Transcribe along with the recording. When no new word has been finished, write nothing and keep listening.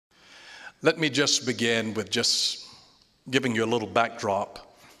Let me just begin with just giving you a little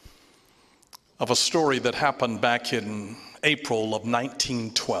backdrop of a story that happened back in April of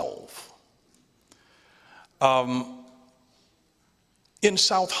 1912. In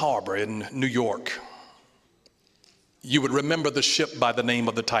South Harbor in New York, you would remember the ship by the name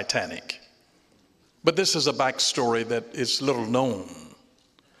of the Titanic. But this is a backstory that is little known,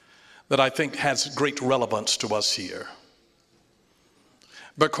 that I think has great relevance to us here.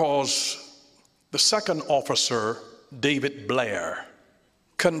 Because the second officer, David Blair,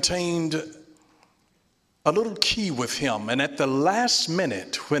 contained a little key with him, and at the last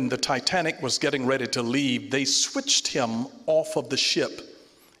minute when the Titanic was getting ready to leave, they switched him off of the ship,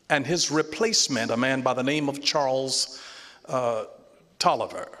 and his replacement, a man by the name of Charles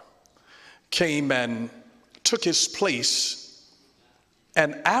Tolliver, came and took his place.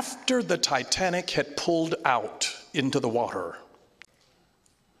 And after the Titanic had pulled out into the water,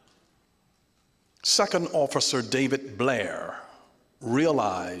 Second Officer David Blair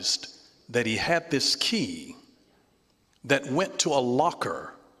realized that he had this key that went to a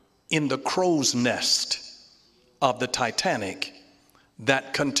locker in the crow's nest of the Titanic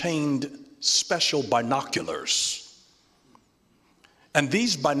that contained special binoculars. And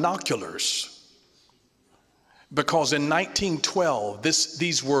these binoculars, because in 1912,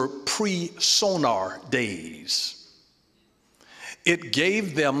 these were pre-sonar days, it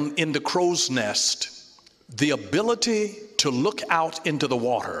gave them in the crow's nest the ability to look out into the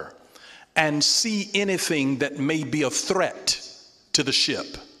water and see anything that may be a threat to the ship.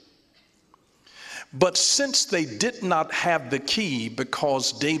 But since they did not have the key,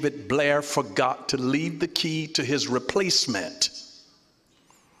 because David Blair forgot to leave the key to his replacement,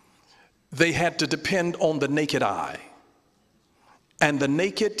 they had to depend on the naked eye. And the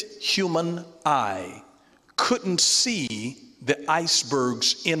naked human eye couldn't see the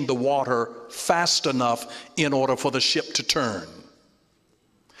icebergs in the water fast enough in order for the ship to turn.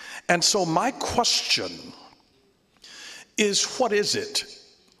 And so my question is, what is it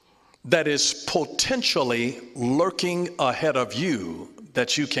that is potentially lurking ahead of you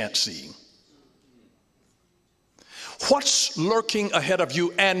that you can't see? What's lurking ahead of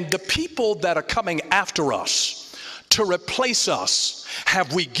you? And the people that are coming after us to replace us,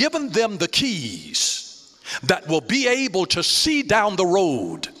 have we given them the keys that will be able to see down the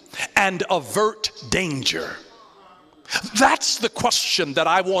road and avert danger? That's the question that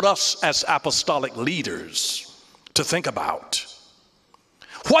I want us as apostolic leaders to think about.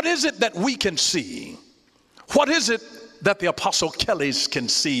 What is it that we can see? What is it that the Apostle Kellys can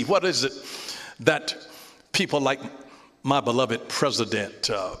see? What is it that people like my beloved President,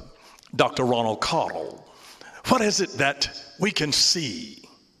 Dr. Ronald Cottle, what is it that we can see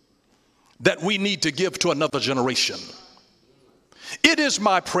that we need to give to another generation? It is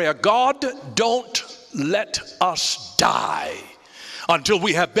my prayer, God, don't let us die until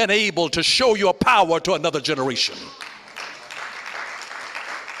we have been able to show your power to another generation.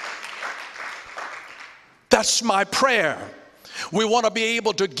 That's my prayer. We want to be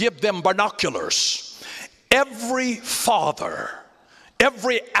able to give them binoculars. Every father,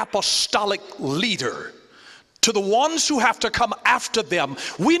 every apostolic leader, to the ones who have to come after them,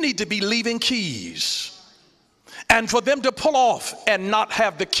 we need to be leaving keys. And for them to pull off and not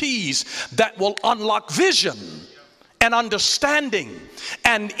have the keys that will unlock vision and understanding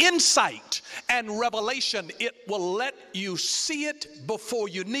and insight and revelation, it will let you see it before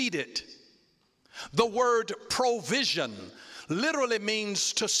you need it. The word provision literally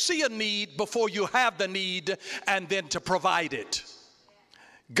means to see a need before you have the need and then to provide it.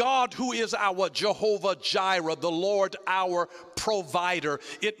 God, who is our Jehovah Jireh, the Lord our provider.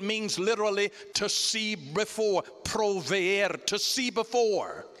 It means literally to see before, proveer, to see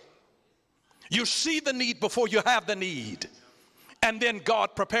before. You see the need before you have the need. And then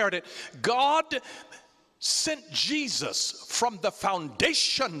God prepared it. God sent Jesus from the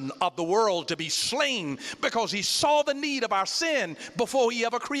foundation of the world to be slain because he saw the need of our sin before he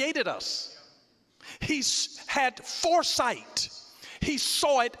ever created us. He's had foresight. He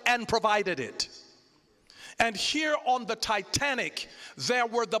saw it and provided it. And here on the Titanic, there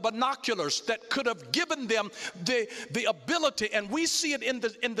were the binoculars that could have given them the ability, and we see it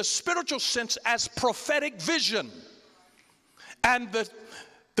in the spiritual sense as prophetic vision. And the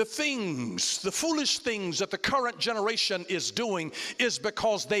things, the foolish things that the current generation is doing is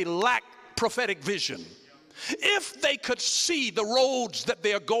because they lack prophetic vision. If they could see the roads that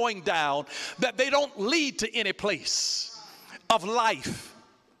they are going down, that they don't lead to any place of life.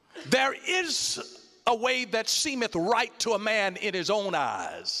 There is a way that seemeth right to a man in his own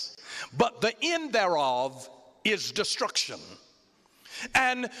eyes, but the end thereof is destruction.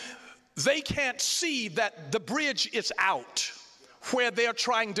 And they can't see that the bridge is out where they're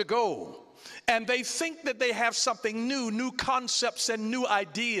trying to go. And they think that they have something new concepts and new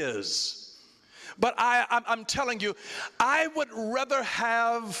ideas. But I'm telling you, I would rather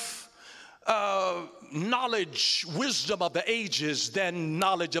have knowledge, wisdom of the ages than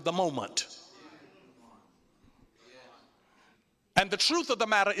knowledge of the moment. And the truth of the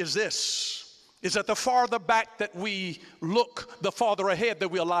matter is this, is that the farther back that we look, the farther ahead that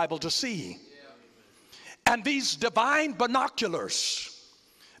we are liable to see. And these divine binoculars,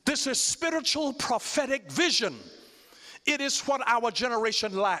 this is spiritual prophetic vision. It is what our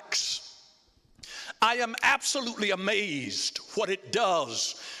generation lacks. I am absolutely amazed what it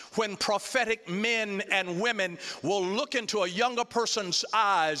does when prophetic men and women will look into a younger person's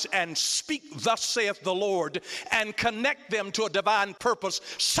eyes and speak, "Thus saith the Lord," and connect them to a divine purpose.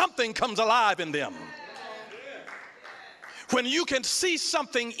 Something comes alive in them. When you can see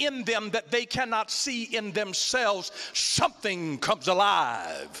something in them that they cannot see in themselves, something comes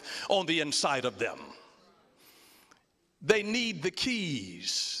alive on the inside of them. They need the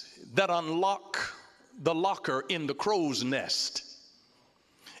keys that unlock the locker in the crow's nest.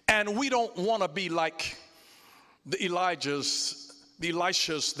 And we don't want to be like the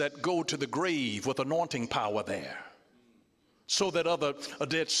Elishas that go to the grave with anointing power there, so that a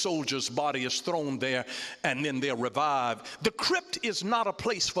dead soldier's body is thrown there and then they're revived. The crypt is not a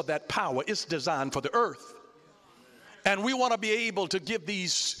place for that power. It's designed for the earth. And we want to be able to give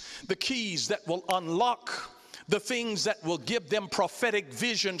the keys that will unlock the things that will give them prophetic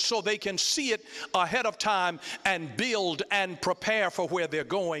vision so they can see it ahead of time and build and prepare for where they're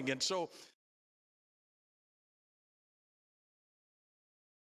going. And so